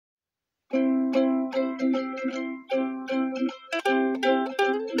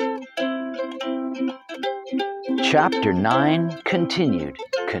Chapter 9, Continued.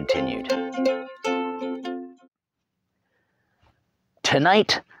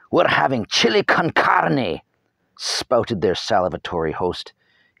 Tonight, we're having chili con carne, spouted their salivatory host,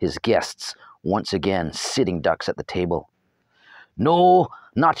 his guests once again sitting ducks at the table. No,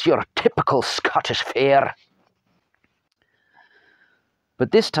 not your typical Scottish fare.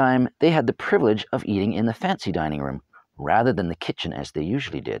 But this time, they had the privilege of eating in the fancy dining room, rather than the kitchen as they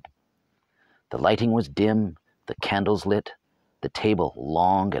usually did. The lighting was dim, the candles lit, the table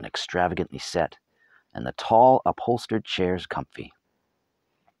long and extravagantly set, and the tall upholstered chairs comfy.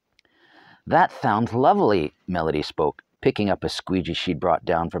 That sounds lovely, Melody spoke, picking up a squeegee she'd brought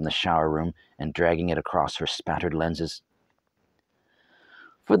down from the shower room and dragging it across her spattered lenses.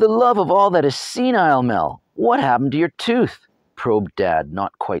 For the love of all that is senile, Mel, what happened to your tooth? Probed Dad,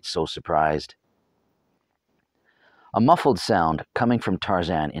 not quite so surprised. A muffled sound coming from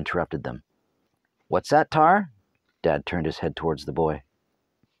Tarzan interrupted them. What's that, Tar? Dad turned his head towards the boy.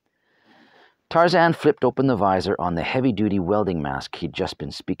 Tarzan flipped open the visor on the heavy-duty welding mask he'd just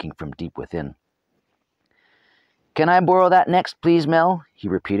been speaking from deep within. Can I borrow that next, please, Mel? He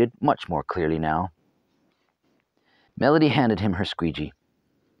repeated, much more clearly now. Melody handed him her squeegee.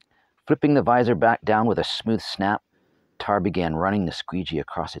 Flipping the visor back down with a smooth snap, Tar began running the squeegee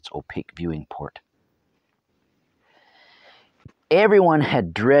across its opaque viewing port. Everyone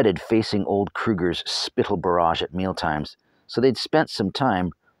had dreaded facing old Kruger's spittle barrage at mealtimes, so they'd spent some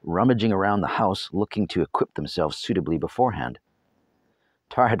time rummaging around the house looking to equip themselves suitably beforehand.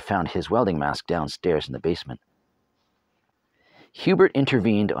 Tar had found his welding mask downstairs in the basement. Hubert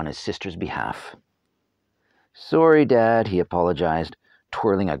intervened on his sister's behalf. Sorry, Dad, he apologized,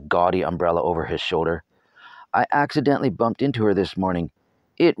 twirling a gaudy umbrella over his shoulder. I accidentally bumped into her this morning.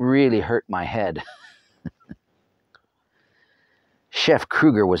 It really hurt my head. Chef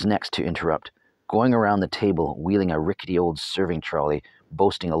Kruger was next to interrupt, going around the table, wheeling a rickety old serving trolley,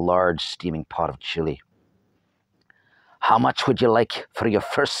 boasting a large steaming pot of chili. How much would you like for your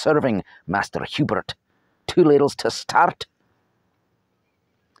first serving, Master Hubert? 2 ladles to start?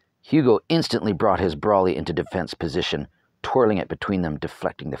 Hugo instantly brought his brawly into defense position, twirling it between them,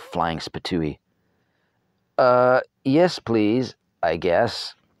 deflecting the flying spittoon. Yes, please, I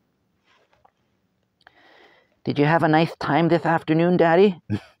guess. Did you have a nice time this afternoon, Daddy?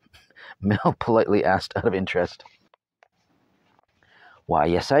 Mel politely asked out of interest. Why,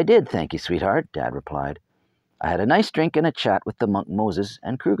 yes, I did, thank you, sweetheart, Dad replied. I had a nice drink and a chat with the monk Moses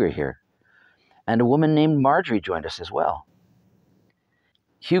and Kruger here. And a woman named Marjorie joined us as well.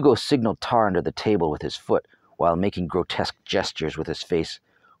 Hugo signaled Tar under the table with his foot while making grotesque gestures with his face,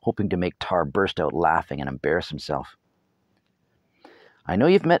 hoping to make Tar burst out laughing and embarrass himself. I know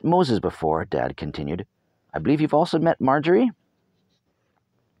you've met Moses before, Dad continued. I believe you've also met Marjorie?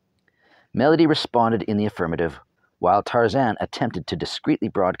 Melody responded in the affirmative, while Tarzan attempted to discreetly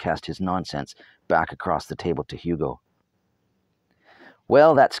broadcast his nonsense back across the table to Hugo.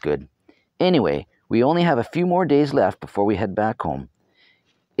 Well, that's good. Anyway, we only have a few more days left before we head back home.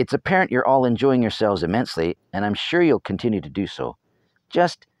 It's apparent you're all enjoying yourselves immensely, and I'm sure you'll continue to do so.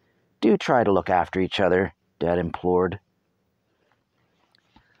 Just do try to look after each other, Dad implored.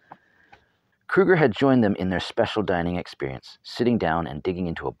 Kruger had joined them in their special dining experience, sitting down and digging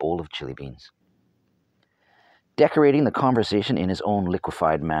into a bowl of chili beans. Decorating the conversation in his own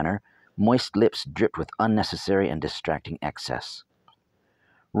liquefied manner, moist lips dripped with unnecessary and distracting excess.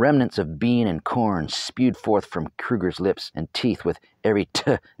 Remnants of bean and corn spewed forth from Kruger's lips and teeth with every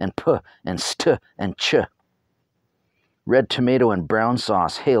t and p and st and ch. Red tomato and brown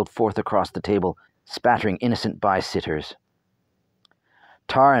sauce hailed forth across the table, spattering innocent by-sitters.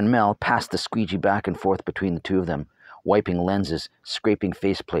 Tar and Mel passed the squeegee back and forth between the two of them, wiping lenses, scraping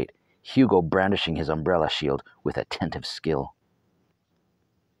faceplate, Hugo brandishing his umbrella shield with attentive skill.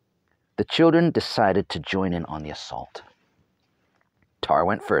 The children decided to join in on the assault. Tar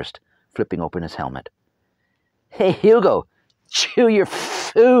went first, flipping open his helmet. Hey, Hugo, chew your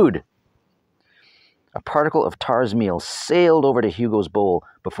food! A particle of Tar's meal sailed over to Hugo's bowl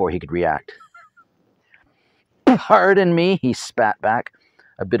before he could react. Pardon me, he spat back.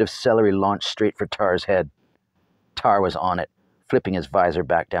 A bit of celery launched straight for Tar's head. Tar was on it, flipping his visor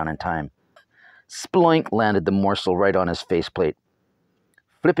back down in time. Sploink landed the morsel right on his faceplate.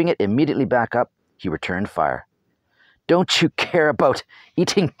 Flipping it immediately back up, he returned fire. Don't you care about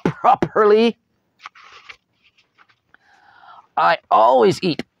eating properly? I always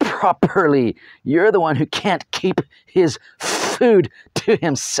eat properly. You're the one who can't keep his food to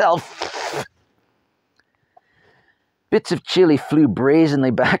himself. Bits of chili flew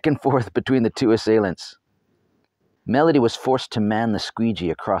brazenly back and forth between the two assailants. Melody was forced to man the squeegee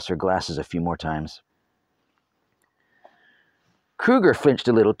across her glasses a few more times. Kruger flinched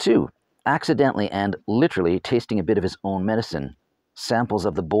a little too, accidentally and literally tasting a bit of his own medicine, samples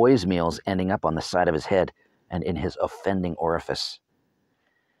of the boys' meals ending up on the side of his head and in his offending orifice.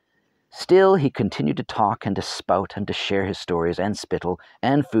 Still, he continued to talk and to spout and to share his stories and spittle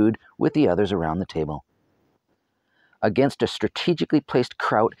and food with the others around the table. Against a strategically placed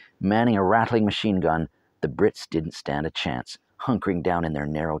Kraut manning a rattling machine gun, the Brits didn't stand a chance, hunkering down in their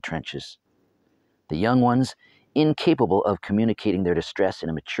narrow trenches. The young ones, incapable of communicating their distress in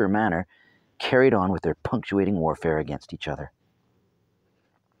a mature manner, carried on with their punctuating warfare against each other.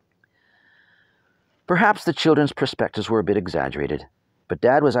 Perhaps the children's perspectives were a bit exaggerated, but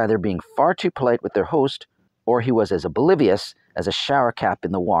Dad was either being far too polite with their host, or he was as oblivious as a shower cap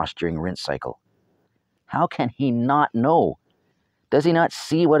in the wash during rinse cycle. How can he not know? Does he not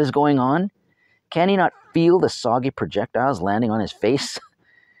see what is going on? Can he not feel the soggy projectiles landing on his face?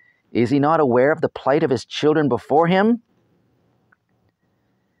 Is he not aware of the plight of his children before him?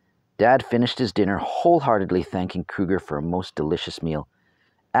 Dad finished his dinner wholeheartedly thanking Kruger for a most delicious meal,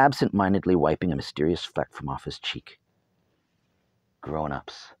 absent-mindedly wiping a mysterious fleck from off his cheek.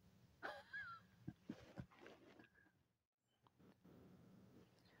 Grown-ups.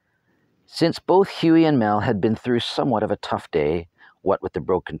 Since both Huey and Mel had been through somewhat of a tough day, what with the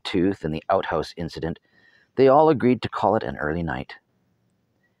broken tooth and the outhouse incident, they all agreed to call it an early night.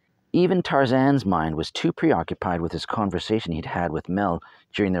 Even Tarzan's mind was too preoccupied with his conversation he'd had with Mel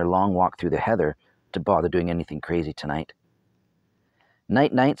during their long walk through the heather to bother doing anything crazy tonight.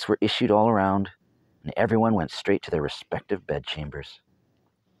 Night-nights were issued all around, and everyone went straight to their respective bedchambers.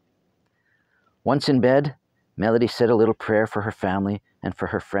 Once in bed, Melody said a little prayer for her family and for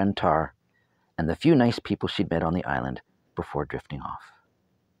her friend Tar, and the few nice people she'd met on the island before drifting off.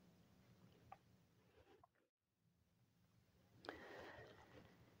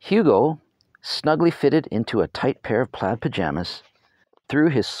 Hugo, snugly fitted into a tight pair of plaid pajamas, threw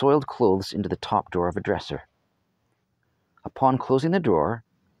his soiled clothes into the top drawer of a dresser. Upon closing the drawer,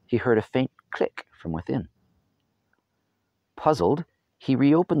 he heard a faint click from within. Puzzled, he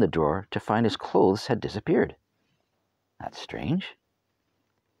reopened the drawer to find his clothes had disappeared. That's strange.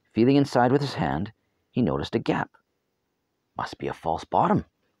 Feeling inside with his hand, he noticed a gap. Must be a false bottom.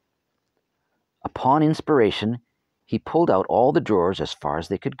 Upon inspiration, he pulled out all the drawers as far as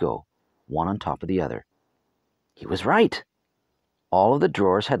they could go, one on top of the other. He was right. All of the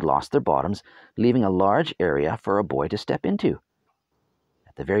drawers had lost their bottoms, leaving a large area for a boy to step into.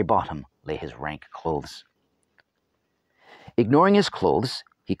 At the very bottom lay his rank clothes. Ignoring his clothes,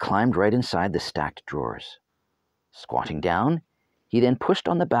 he climbed right inside the stacked drawers. Squatting down, he then pushed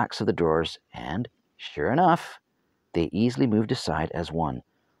on the backs of the drawers and, sure enough, they easily moved aside as one,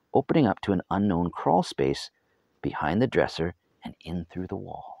 opening up to an unknown crawl space behind the dresser and in through the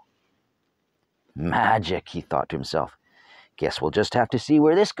wall. Magic, he thought to himself. Guess we'll just have to see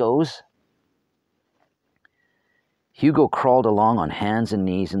where this goes. Hugo crawled along on hands and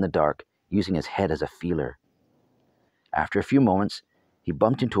knees in the dark, using his head as a feeler. After a few moments, he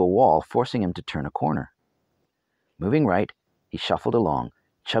bumped into a wall, forcing him to turn a corner. Moving right, he shuffled along,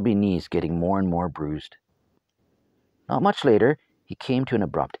 chubby knees getting more and more bruised. Not much later, he came to an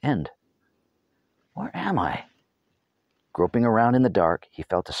abrupt end. Where am I? Groping around in the dark, he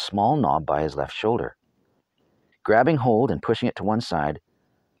felt a small knob by his left shoulder. Grabbing hold and pushing it to one side,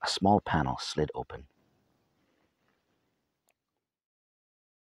 a small panel slid open.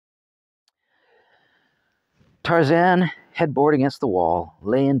 Tarzan, headboard against the wall,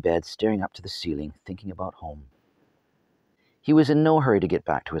 lay in bed staring up to the ceiling, thinking about home. He was in no hurry to get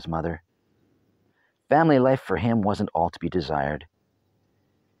back to his mother. Family life for him wasn't all to be desired.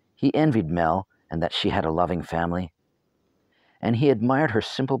 He envied Mel and that she had a loving family, and he admired her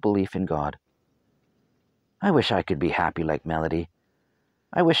simple belief in God. I wish I could be happy like Melody.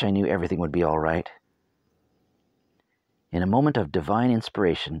 I wish I knew everything would be all right. In a moment of divine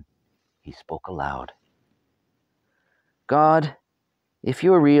inspiration, he spoke aloud. God, if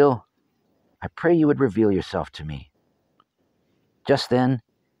you are real, I pray you would reveal yourself to me. Just then,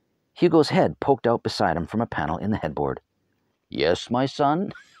 Hugo's head poked out beside him from a panel in the headboard. Yes, my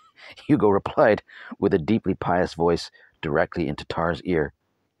son, Hugo replied with a deeply pious voice directly into Tar's ear.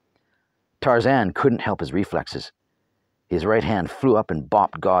 Tarzan couldn't help his reflexes. His right hand flew up and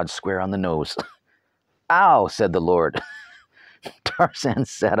bopped God square on the nose. Ow, said the Lord. Tarzan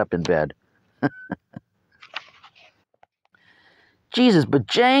sat up in bed. Jesus,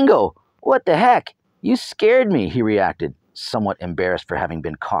 Bajango! What the heck? You scared me, he reacted, somewhat embarrassed for having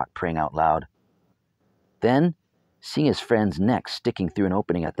been caught praying out loud. Then, Seeing his friend's neck sticking through an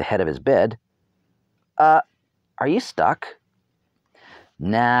opening at the head of his bed, Are you stuck?"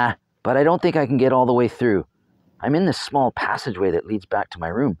 "Nah, but I don't think I can get all the way through. I'm in this small passageway that leads back to my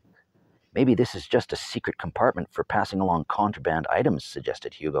room. Maybe this is just a secret compartment for passing along contraband items,"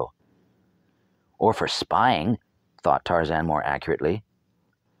 suggested Hugo. "Or for spying," thought Tarzan more accurately.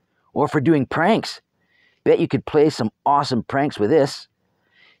 "Or for doing pranks. Bet you could play some awesome pranks with this.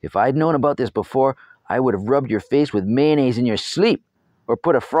 If I'd known about this before, I would have rubbed your face with mayonnaise in your sleep, or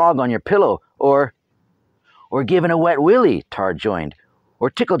put a frog on your pillow, or given a wet willy," Tar joined, "or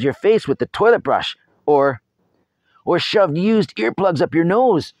tickled your face with the toilet brush, or shoved used earplugs up your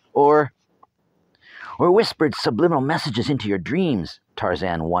nose, or whispered subliminal messages into your dreams,"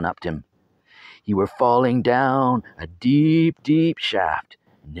 Tarzan one-upped him. "You were falling down a deep, deep shaft,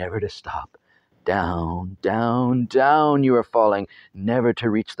 never to stop. Down, down, down you are falling, never to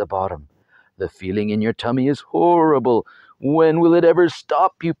reach the bottom. The feeling in your tummy is horrible. When will it ever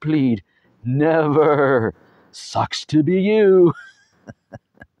stop, you plead? Never. Sucks to be you."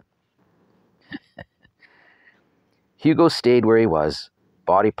 Hugo stayed where he was,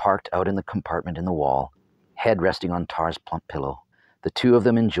 body parked out in the compartment in the wall, head resting on Tar's plump pillow, the two of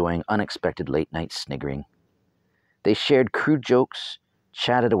them enjoying unexpected late-night sniggering. They shared crude jokes,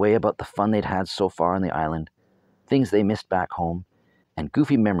 chatted away about the fun they'd had so far on the island, things they missed back home, and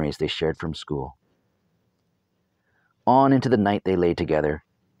goofy memories they shared from school. On into the night they lay together,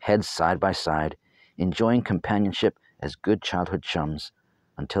 heads side by side, enjoying companionship as good childhood chums,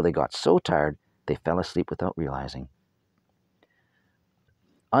 until they got so tired they fell asleep without realizing.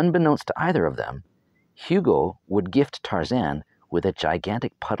 Unbeknownst to either of them, Hugo would gift Tarzan with a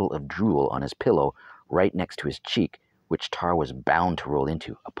gigantic puddle of drool on his pillow right next to his cheek, which Tar was bound to roll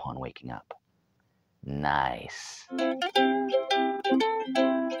into upon waking up. Nice.